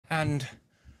And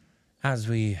as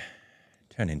we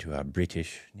turn into our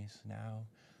Britishness now,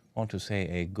 I want to say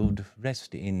a good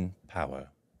rest in power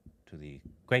to the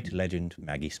great legend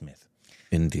Maggie Smith.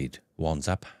 Indeed. Wands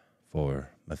up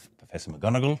for Professor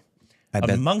McGonagall,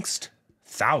 amongst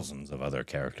thousands of other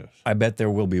characters. I bet there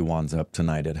will be wands up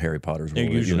tonight at Harry Potter's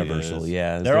World of Universal.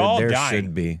 Yeah, they're all there dying.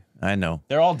 Should be. I know.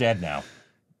 They're all dead now.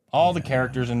 All the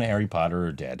characters in Harry Potter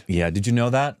are dead. Yeah, did you know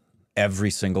that?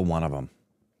 Every single one of them.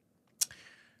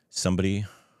 Somebody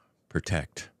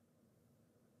protect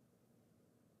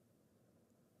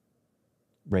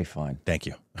Ray Fine. Thank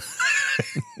you.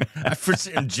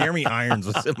 Jeremy Irons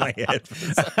was in my head.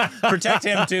 Protect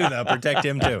him too, though. Protect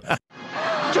him too.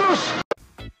 Juice!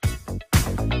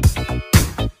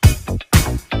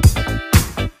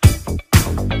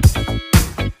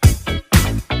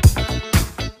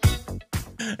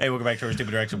 Hey, welcome back to our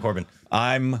Stupid Direction, Corbin.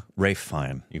 I'm Ray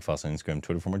Fine. You can follow us on Instagram,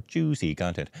 Twitter for more juicy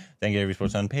content. Thank you to every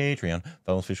sports on Patreon.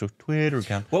 Follow us official Twitter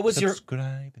account. What was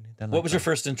Subscribe What was your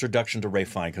first introduction to Ray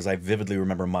Fine? Because I vividly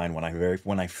remember mine when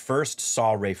I first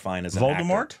saw Ray Fine as an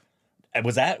Voldemort? actor.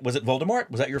 Was it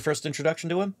Voldemort? Was that your first introduction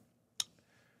to him?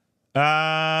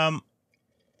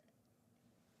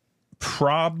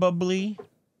 Probably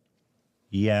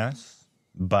yes,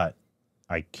 but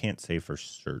I can't say for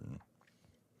certain.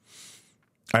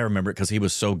 I remember it because he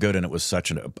was so good, and it was such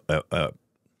an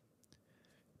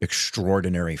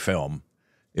extraordinary film.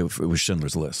 It was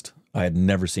Schindler's List. I had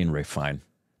never seen Ray Fine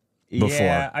before.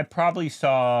 Yeah, I probably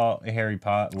saw Harry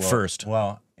Potter first.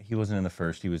 Well, he wasn't in the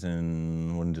first. He was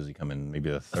in, when does he come in? Maybe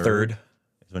the third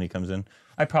is when he comes in.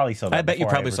 I probably saw that. I bet you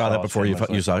probably saw that before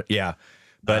you saw it. Yeah,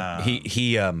 but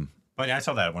But I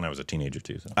saw that when I was a teenager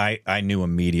too. So. I knew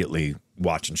immediately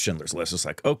watching Schindler's List. It's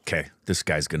like, okay, this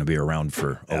guy's going to be around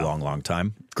for a long, long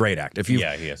time. Great act. He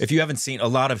is. If you haven't seen a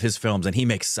lot of his films, and he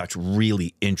makes such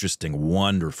really interesting,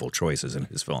 wonderful choices in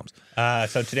his films.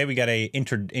 So today we got a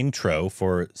intro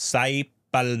for Sai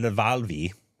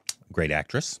Pallavi, great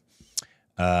actress.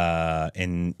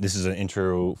 And this is an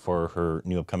intro for her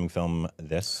new upcoming film,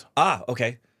 This. Ah,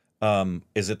 okay.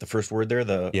 Is it the first word there?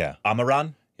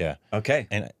 Amaran? Yeah. Okay.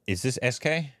 And is this SK?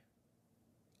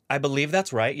 I believe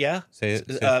that's right, yeah. Say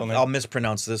I'll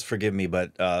mispronounce this, forgive me,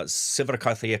 but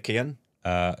Sivakarthikeyan.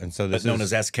 And so this is known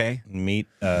as SK. Meet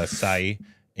Sai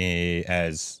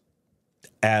as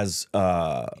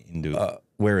Indu.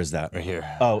 Where is that? Right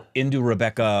here. Oh, Indu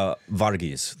Rebecca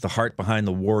Varghese, the heart behind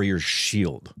the warrior's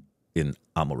shield in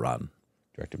Amaran.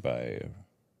 Directed by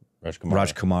Rajkumar.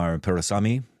 Rajkumar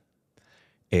Periasamy,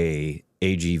 a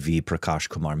AGV Prakash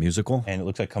Kumar musical. And it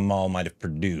looks like Kamal might have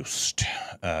produced.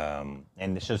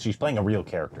 And so she's playing a real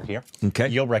character here. Okay.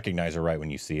 You'll recognize her right when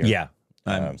you see her. Yeah,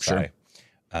 I'm sure.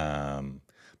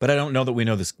 But I don't know that we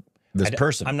know this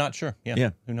person. I'm not sure. Yeah.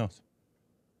 Who knows?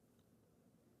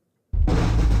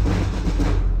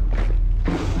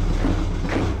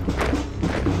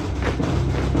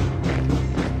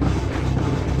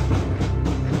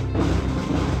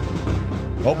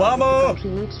 Obama! What the country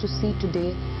needs to see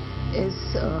today is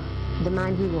the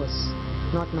man he was,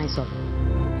 not myself.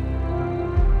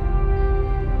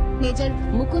 Major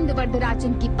Mukund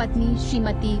Varadarajan की पत्नी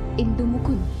Shrimati Indu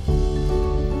Mukund.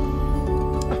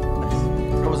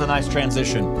 It was a nice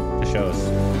transition to show us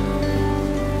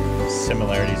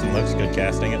similarities and looks. Good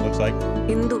casting, it looks like.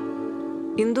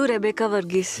 Indu Rebecca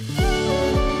Varghese.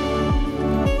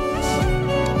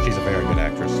 She's a very good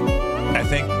actress. I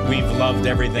think we've loved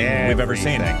everything we've ever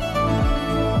seen.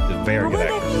 She's a very good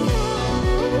actress.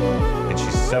 And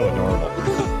she's so adorable.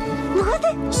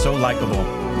 So likable.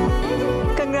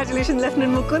 Congratulations,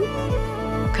 Lieutenant Mukund.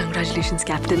 Congratulations,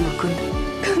 Captain Mukund.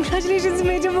 Congratulations,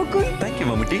 Major Mukund. Thank you,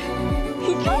 Mamuti.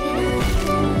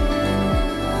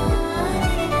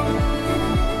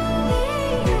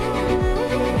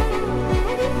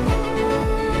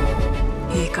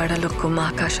 ఈ కడలొక్కుం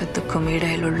ఆకాశత్తుక్కుం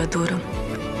ఈడేలుళ్ళ దూరం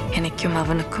ఎనక్యం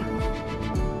అవనుక్కుం.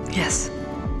 Yes,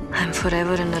 I'm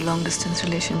forever in a long distance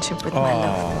relationship with my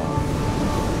love.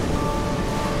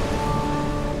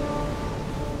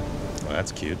 Well,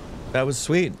 that's cute. That was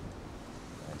sweet.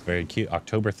 That's very cute.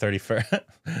 October 31st.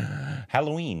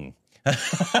 Halloween.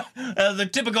 The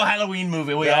typical Halloween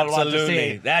movie we all want to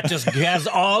see. That just has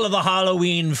all of the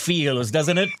Halloween feels,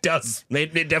 doesn't it? It does.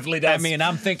 It definitely does. I mean,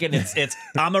 I'm thinking it's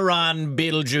Amaran,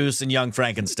 Beetlejuice, and Young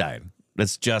Frankenstein.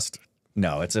 It's just,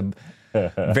 no, it's a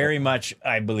very much,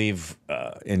 I believe,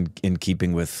 in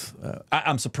keeping with,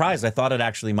 I'm surprised. I thought it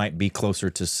actually might be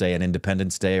closer to, say, an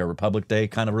Independence Day or Republic Day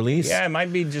kind of release. Yeah, it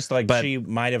might be just like she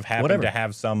might have happened to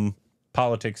have some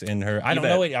politics in her. I don't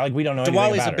know. Like we don't know anything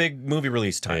about Diwali's a big movie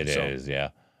release time. It is,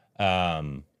 yeah.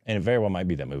 And it very well might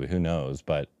be that movie. Who knows?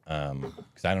 But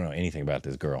because I don't know anything about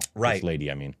this girl, this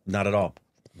lady. I mean, not at all.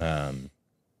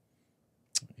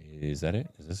 Is that it?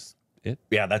 Is this it?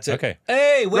 Yeah, that's it. Okay.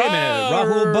 Hey, wait a minute,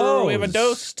 Rahul Bose. We have a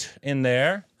Dost in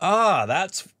there. Ah,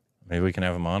 that's Maybe we can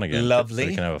have him on again. lovely. So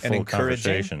we can have a and full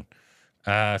encouraging.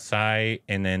 conversation. Sai,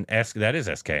 and then S. That is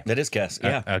SK. That is Cass.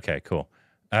 Yeah. Okay. Cool.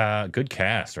 Good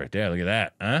cast right there. Look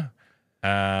at that.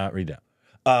 Huh? Read that.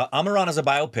 Amaran is a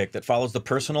biopic that follows the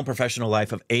personal and professional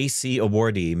life of AC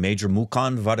awardee Major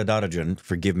Mukund Varadarajan,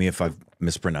 forgive me if I've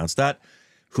mispronounced that,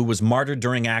 who was martyred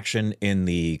during action in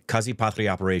the Kazi Patri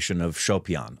operation of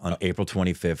Shopian on April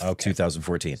 25th,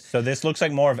 2014. So this looks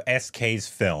like more of SK's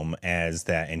film as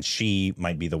that, and she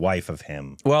might be the wife of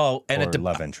him. Well, and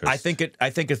love interest. I think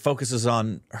it focuses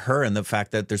on her and the fact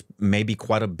that there's maybe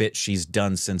quite a bit she's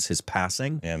done since his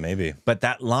passing. Yeah, maybe. But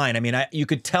that line, I mean, you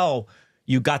could tell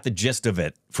you got the gist of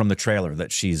it from the trailer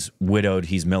that she's widowed,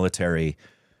 he's military,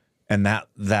 and that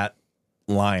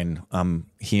line,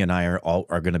 he and I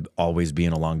are going to always be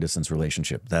in a long distance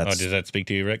relationship. That's does that speak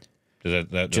to you, Rick? Does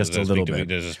that just a little bit?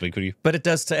 Does it speak to you? But it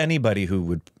does to anybody who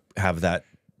would have that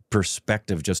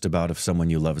perspective just about if someone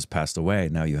you love has passed away.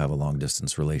 Now you have a long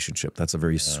distance relationship. That's a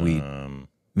very sweet,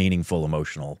 meaningful,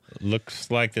 emotional.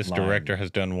 Looks like this director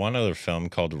has done one other film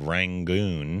called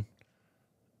Rangoon.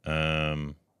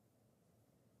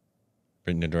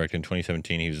 Written and directed in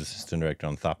 2017. He was assistant director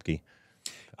on Thopke.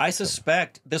 I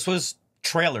suspect this was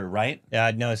trailer, right?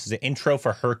 No, this is the intro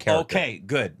for her character. Okay,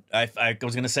 good. I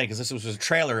was going to say, because this was a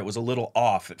trailer, it was a little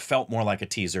off. It felt more like a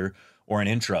teaser or an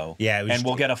intro. Yeah. And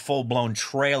we'll get a full-blown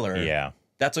trailer. Yeah.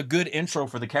 That's a good intro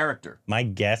for the character. My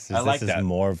guess is this is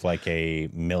more of like a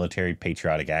military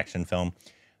patriotic action film.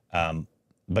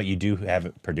 But you do have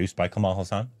it produced by Kamal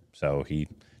Hassan. So he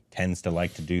tends to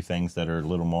like to do things that are a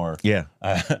little more,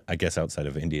 I guess, outside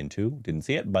of Indian 2. Didn't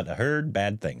see it, but I heard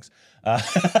bad things.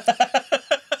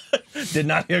 Did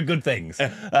not hear good things.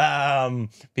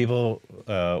 People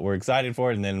were excited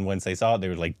for it, and then once they saw it, they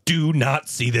were like, do not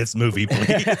see this movie,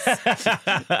 please.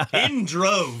 In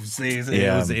droves.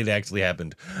 It actually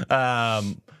happened.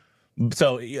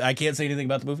 So I can't say anything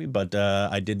about the movie, but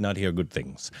I did not hear good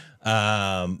things.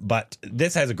 But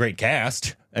this has a great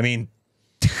cast. I mean,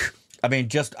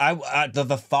 just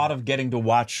the thought of getting to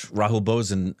watch Rahul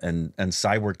Bose and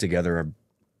Sai work together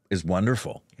is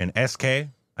wonderful. And SK,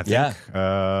 I think,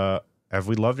 have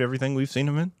we loved everything we've seen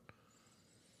him in?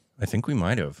 I think we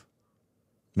might have.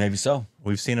 Maybe so.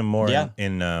 We've seen him more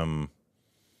in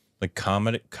like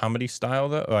comedy style,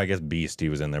 though. Oh, I guess Beast, he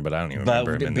was in there, but I don't even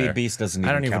remember him in there. Beast doesn't even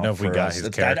I don't even count know if we for got us. his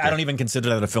character. I don't even consider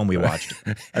that a film we watched.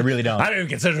 I really don't. I don't even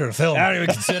consider it a film. I don't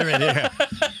even consider it. Yeah.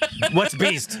 What's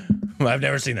Beast? I've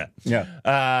never seen that.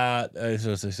 Yeah.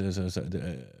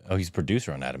 Oh, he's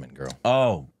producer on Adamant Girl.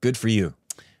 Oh, good for you.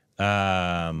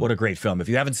 What a great film. If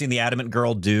you haven't seen The Adamant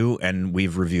Girl, do, and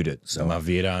we've reviewed it. So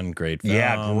Maviran, great film.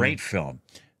 Yeah, great film.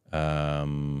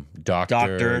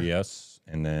 Doctor, yes.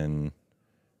 And then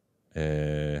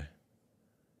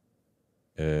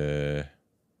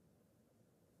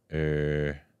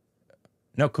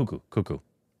no, Cuckoo.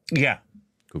 Yeah.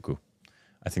 Cuckoo.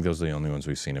 I think those are the only ones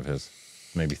we've seen of his.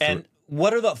 Maybe 3. And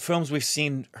what are the films we've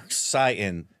seen Sai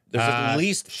in? There's at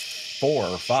least 4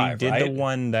 or 5, She did right? the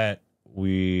one that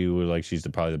we were like, she's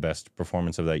probably the best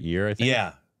performance of that year, I think.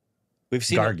 Yeah. We've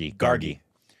seen Gargi.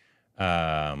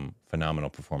 Phenomenal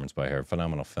performance by her.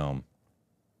 Phenomenal film.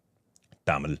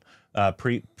 Tamil.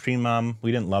 Primam,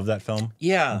 we didn't love that film.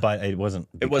 Yeah. But it wasn't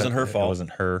It wasn't her fault. It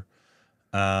wasn't her.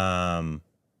 No,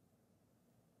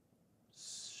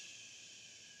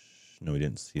 we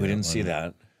didn't see that. We didn't see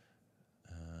that.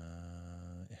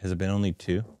 Has it been only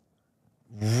 2?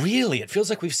 Really? It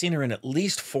feels like we've seen her in at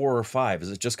least 4 or 5.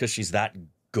 Is it just because she's that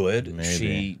good? Maybe.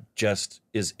 She just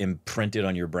is imprinted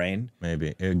on your brain?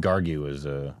 Maybe. Gargi was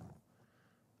a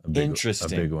big,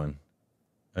 Interesting. a big one.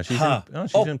 She's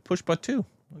in Pushpa 2.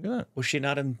 Look at that. Was she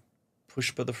not in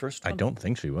Pushpa the first one? I don't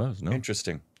think she was, no.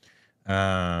 Interesting.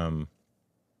 Mari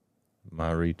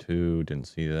 2, didn't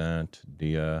see that.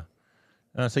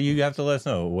 So you have to let us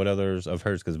know what others of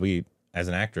hers, because we, as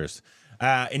an actress,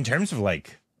 in terms of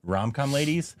like rom-com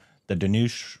ladies, the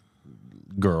Danush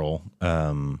girl,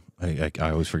 I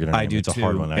always forget her name. I do it's too. A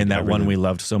hard one. And that one we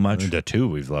loved so much. The 2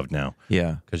 we've loved now.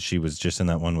 Yeah. Because she was just in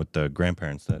that one with the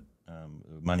grandparents, that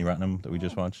Mani Ratnam that we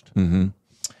just watched. Mm-hmm.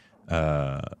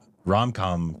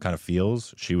 Rom-com kind of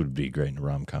feels. She would be great in a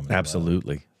rom-com.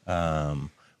 Absolutely.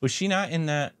 Well. Was she not in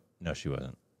that? No, she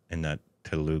wasn't. In that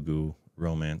Telugu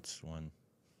romance one.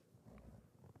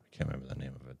 I can't remember the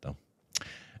name of it, though.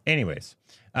 Anyways,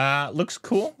 looks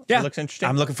cool. Yeah. It looks interesting.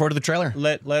 I'm looking forward to the trailer.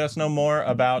 Let us know more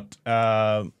about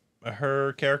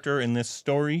her character in this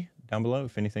story. down below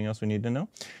if anything else we need to know.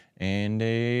 And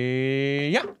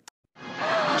yeah.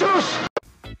 Juice!